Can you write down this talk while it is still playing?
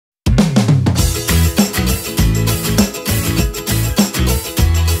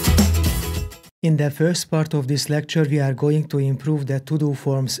In the first part of this lecture, we are going to improve the to-do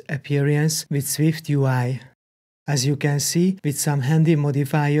form's appearance with SwiftUI. As you can see, with some handy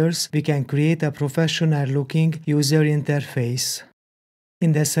modifiers, we can create a professional-looking user interface.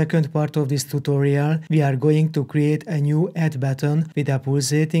 In the second part of this tutorial, we are going to create a new Add button with a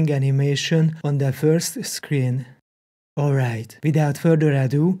pulsating animation on the first screen. Alright, without further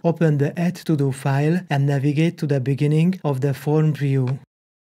ado, open the Add to Do file and navigate to the beginning of the form view.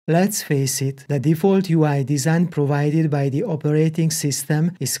 Let's face it, the default UI design provided by the operating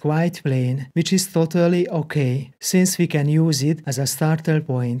system is quite plain, which is totally okay, since we can use it as a starter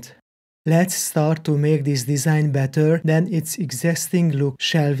point. Let's start to make this design better than its existing look,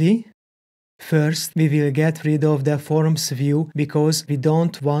 shall we? First, we will get rid of the forms view because we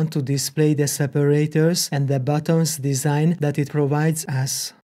don't want to display the separators and the buttons design that it provides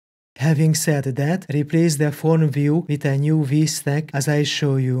us. Having said that, replace the form view with a new vStack as I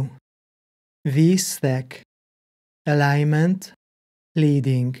show you. vStack, alignment,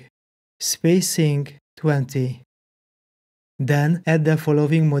 leading, spacing 20. Then add the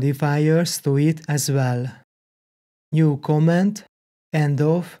following modifiers to it as well. New comment, end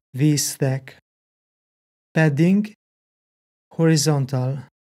of vStack. Padding, horizontal.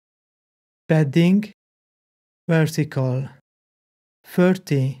 Padding, vertical.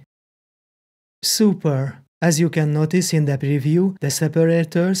 30. Super! As you can notice in the preview, the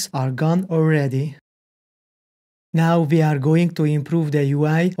separators are gone already. Now we are going to improve the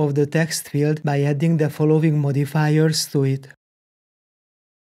UI of the text field by adding the following modifiers to it.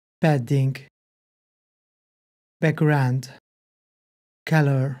 Padding, background,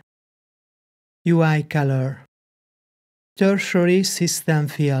 color, UI color, tertiary system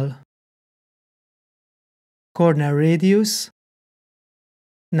fill, corner radius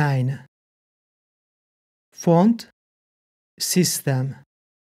 9. Font, system,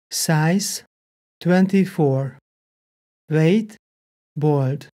 size 24, weight,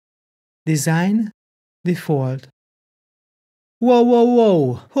 bold, design, default.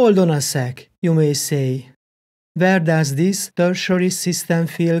 Whoa, hold on a sec, you may say. Where does this tertiary system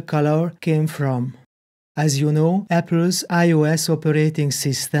fill color came from? As you know, Apple's iOS operating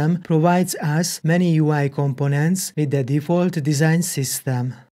system provides us many UI components with the default design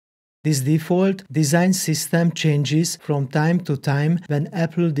system. This default design system changes from time to time when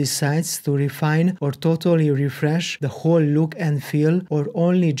Apple decides to refine or totally refresh the whole look and feel, or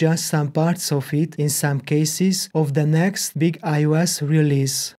only just some parts of it in some cases, of the next big iOS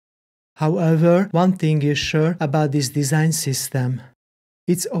release. However, one thing is sure about this design system.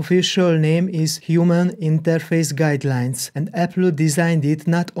 Its official name is Human Interface Guidelines, and Apple designed it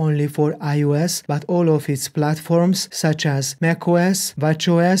not only for iOS but all of its platforms such as macOS,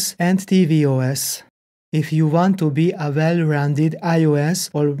 watchOS, and tvOS. If you want to be a well-rounded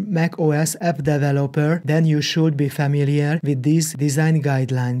iOS or macOS app developer, then you should be familiar with these design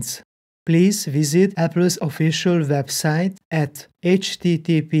guidelines. Please visit Apple's official website at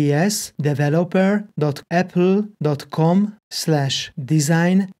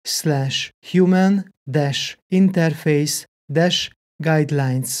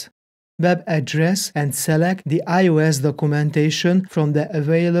web address and select the iOS documentation from the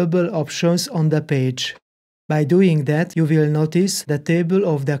available options on the page. By doing that, you will notice the table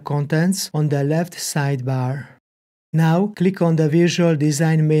of the contents on the left sidebar. Now, click on the Visual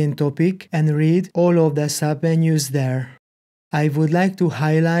Design main topic and read all of the submenus there. I would like to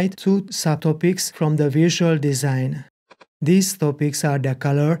highlight two subtopics from the Visual Design. These topics are the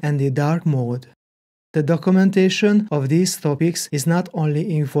color and the dark mode. The documentation of these topics is not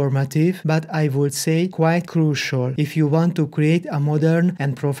only informative, but I would say quite crucial if you want to create a modern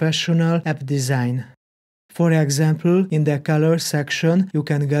and professional app design. For example, in the color section, you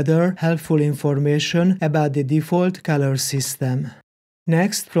can gather helpful information about the default color system.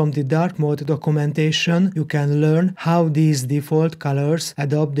 Next, from the dark mode documentation, you can learn how these default colors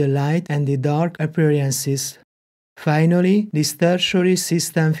adopt the light and the dark appearances. Finally, this tertiary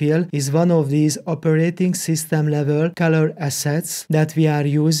system fill is one of these operating system level color assets that we are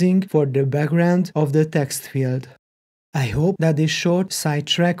using for the background of the text field. I hope that this short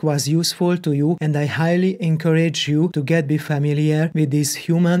sidetrack was useful to you, and I highly encourage you to be familiar with these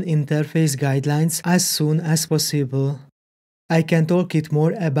human interface guidelines as soon as possible. I can talk it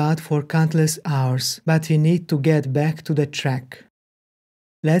more about for countless hours, but we need to get back to the track.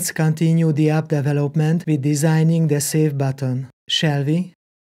 Let's continue the app development with designing the Save button, shall we?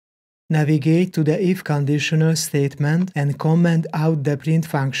 Navigate to the if conditional statement and comment out the print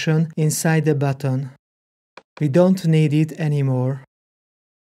function inside the button. We don't need it anymore.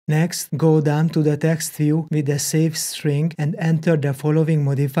 Next, go down to the text view with the save string and enter the following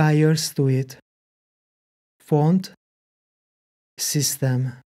modifiers to it. Font,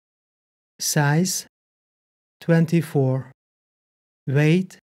 System, Size 24,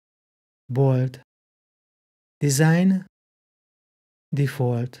 Weight, Bold, Design,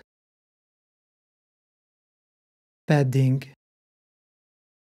 Default, Padding,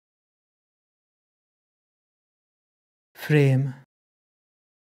 Frame,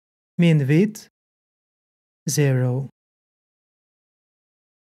 Min width 0,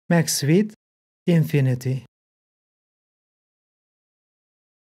 Max width infinity.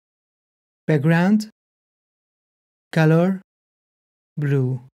 Background, color,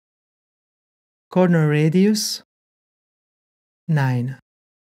 blue. Corner radius, 9.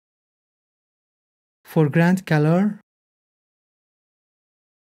 Foreground color,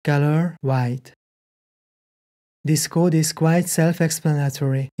 color white. This code is quite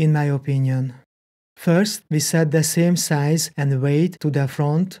self-explanatory, in my opinion. First, we set the same size and weight to the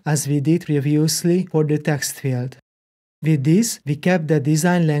font as we did previously for the text field. With this, we kept the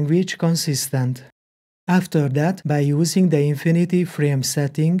design language consistent. After that, by using the infinity frame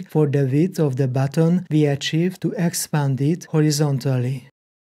setting for the width of the button, we achieved to expand it horizontally.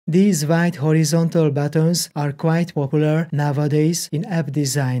 These white horizontal buttons are quite popular nowadays in app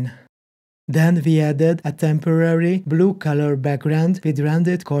design. Then we added a temporary blue color background with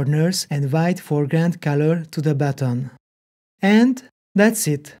rounded corners and white foreground color to the button. And that's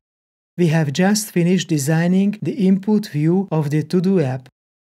it. We have just finished designing the input view of the To-Do app.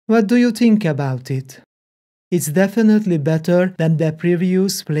 What do you think about it? It's definitely better than the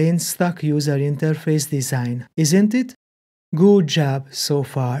previous plain stock user interface design, isn't it? Good job so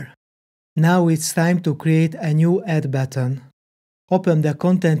far. Now it's time to create a new Add button. Open the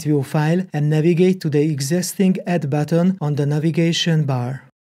Content View file and navigate to the existing Add button on the navigation bar.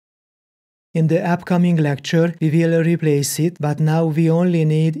 In the upcoming lecture, we will replace it, but now we only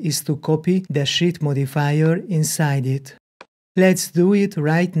need is to copy the sheet modifier inside it. Let's do it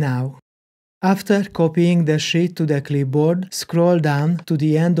right now. After copying the sheet to the clipboard, scroll down to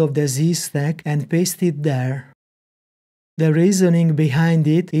the end of the Z stack and paste it there. The reasoning behind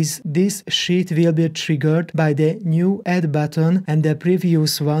it is this sheet will be triggered by the new Add button and the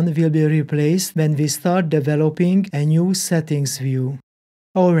previous one will be replaced when we start developing a new settings view.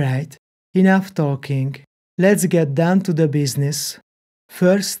 Alright, enough talking. Let's get down to the business.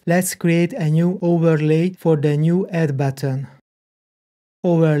 First, let's create a new overlay for the new Add button.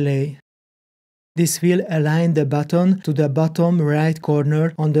 Overlay. This will align the button to the bottom right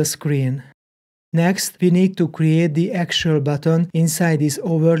corner on the screen. Next, we need to create the actual button inside this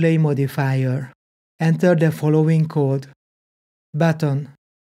overlay modifier. Enter the following code. Button.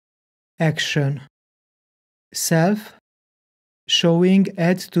 Action. Self. Showing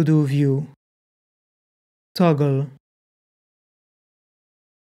Add To-Do view. Toggle.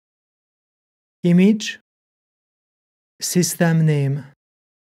 Image. System name.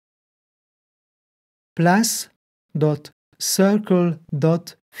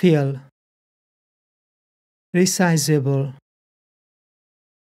 Plus.circle.fill. Resizable.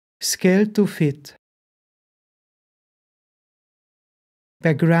 Scale to fit.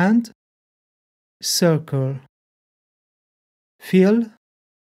 Background. Circle. Fill.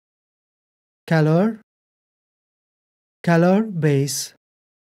 Color. Color base.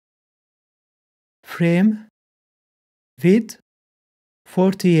 Frame. Width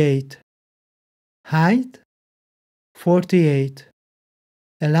 48. Height 48.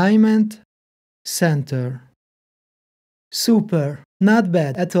 Alignment center. Super, not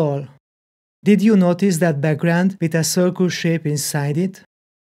bad at all. Did you notice that background with a circle shape inside it?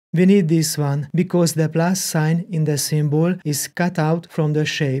 We need this one because the plus sign in the symbol is cut out from the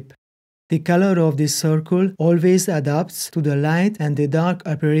shape. The color of this circle always adapts to the light and the dark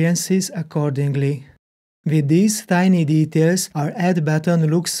appearances accordingly. With these tiny details, our Add button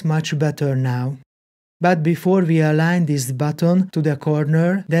looks much better now. But before we align this button to the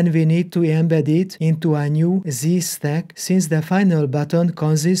corner, then we need to embed it into a new Z stack since the final button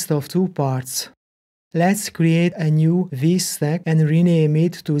consists of two parts. Let's create a new V stack and rename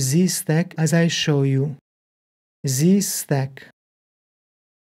it to Z stack as I show you. Z stack.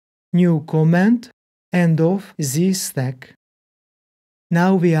 New comment, end of Z stack.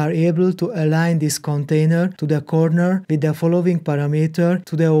 Now we are able to align this container to the corner with the following parameter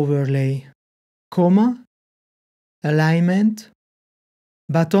to the overlay. Comma, alignment,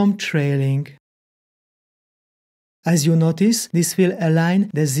 bottom trailing. As you notice, this will align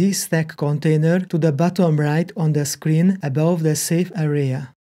the Z stack container to the bottom right on the screen above the safe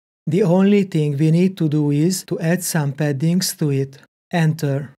area. The only thing we need to do is to add some paddings to it.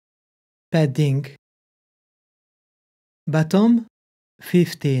 Enter. Padding. Bottom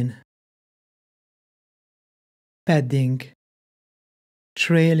 15. padding,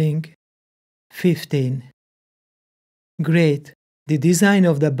 trailing, 15. Great! The design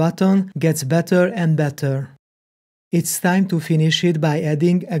of the button gets better and better. It's time to finish it by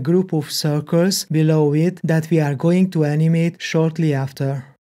adding a group of circles below it that we are going to animate shortly after.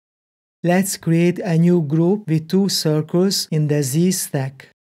 Let's create a new group with 2 circles in the Z stack.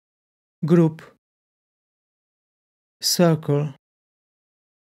 Group, circle,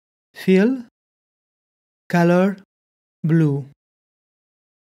 fill, color, blue,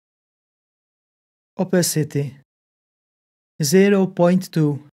 opacity,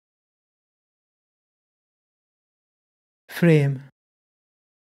 0.2, frame,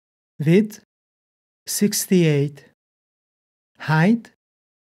 width, 68, height,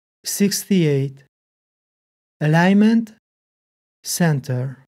 68, alignment,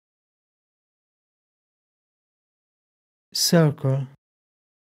 center, circle,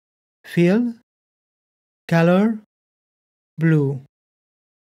 fill, color, blue,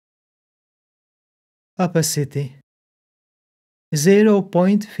 opacity,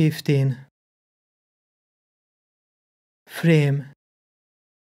 0.15, frame,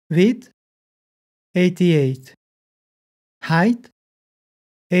 width, 88, height,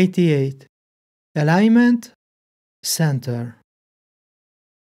 88, alignment, center.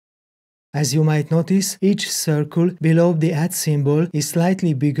 As you might notice, each circle below the add symbol is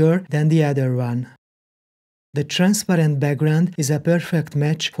slightly bigger than the other one. The transparent background is a perfect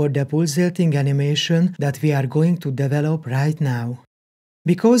match for the pulsating animation that we are going to develop right now.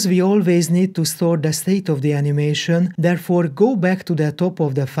 Because we always need to store the state of the animation, therefore go back to the top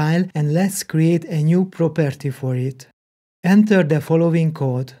of the file and let's create a new property for it. Enter the following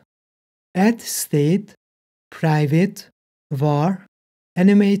code. Add state, private, var,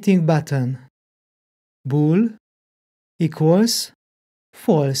 animating button, bool, equals,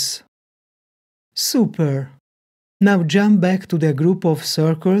 false. Super! Now jump back to the group of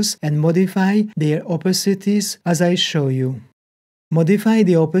circles and modify their opacities as I show you. Modify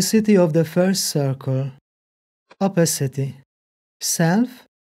the opacity of the first circle. Opacity. Self,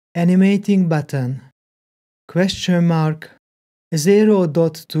 animating button, question mark,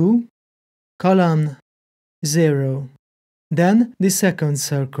 0.2, column, 0. Then the second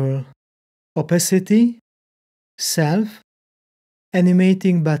circle. Opacity, self,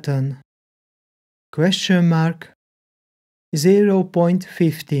 animating button, question mark,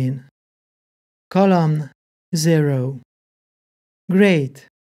 0.15, column, 0. Great!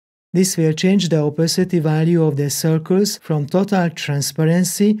 This will change the opacity value of the circles from total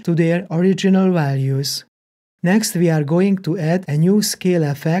transparency to their original values. Next, we are going to add a new scale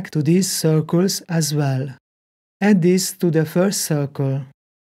effect to these circles as well. Add this to the first circle.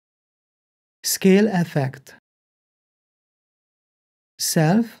 Scale effect.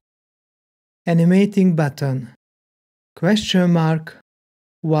 Self, animating button, question mark,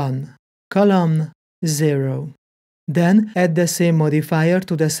 1, column, 0. Then add the same modifier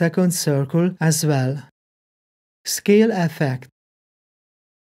to the second circle as well. Scale effect.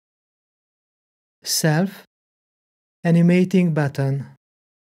 Self, animating button,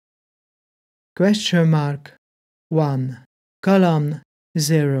 question mark, 1, column,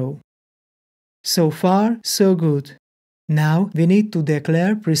 0. So far, so good. Now we need to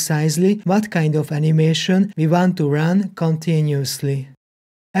declare precisely what kind of animation we want to run continuously.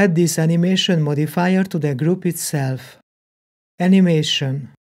 Add this animation modifier to the group itself. Animation.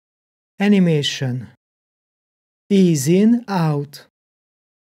 Animation. Ease in, out.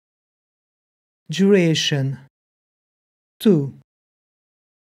 Duration. 2.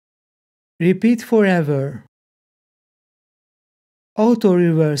 Repeat forever. Auto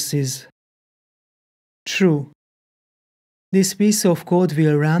reverses. True. This piece of code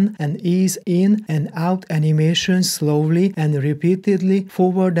will run an ease in and out animation slowly and repeatedly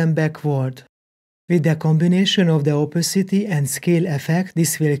forward and backward. With the combination of the opacity and scale effect,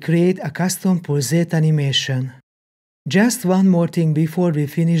 this will create a custom pulsate animation. Just one more thing before we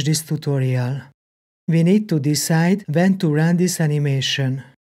finish this tutorial. We need to decide when to run this animation.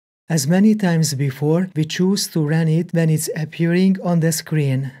 As many times before, we choose to run it when it's appearing on the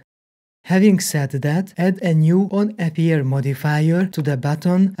screen. Having said that, add a new onAppear modifier to the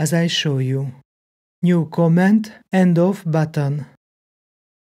button as I show you. New comment, end of button.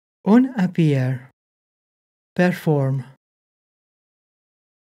 OnAppear. Perform.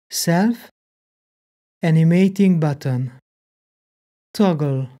 Self, animating button.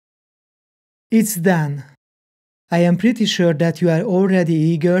 Toggle. It's done. I am pretty sure that you are already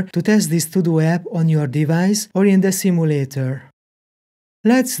eager to test this Todo app on your device or in the simulator.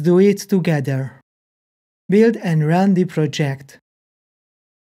 Let's do it together. Build and run the project.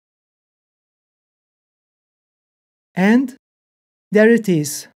 And there it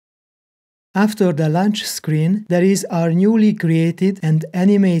is. After the launch screen, there is our newly created and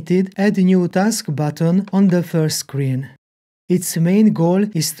animated Add New Task button on the first screen. Its main goal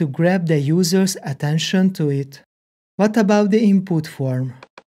is to grab the user's attention to it. What about the input form?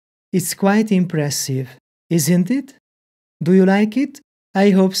 It's quite impressive, isn't it? Do you like it? I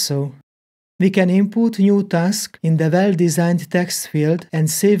hope so. We can input new tasks in the well-designed text field and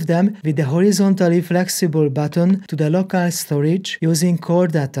save them with the horizontally flexible button to the local storage using core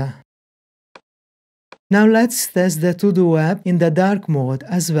data. Now let's test the Todo app in the dark mode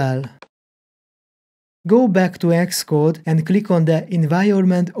as well. Go back to Xcode and click on the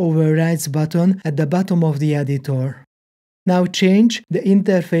Environment Overrides button at the bottom of the editor. Now change the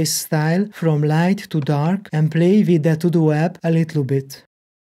interface style from light to dark and play with the Todo app a little bit.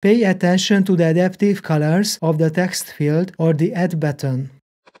 Pay attention to the adaptive colors of the text field or the Add button.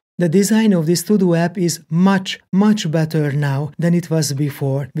 The design of this Todo app is much better now than it was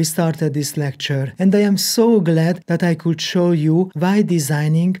before we started this lecture, and I am so glad that I could show you why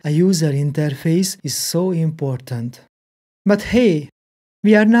designing a user interface is so important. But hey,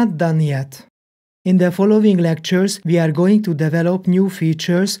 we are not done yet. In the following lectures, we are going to develop new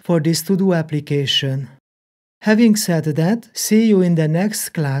features for this Todo application. Having said that, see you in the next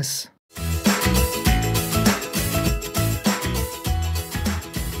class.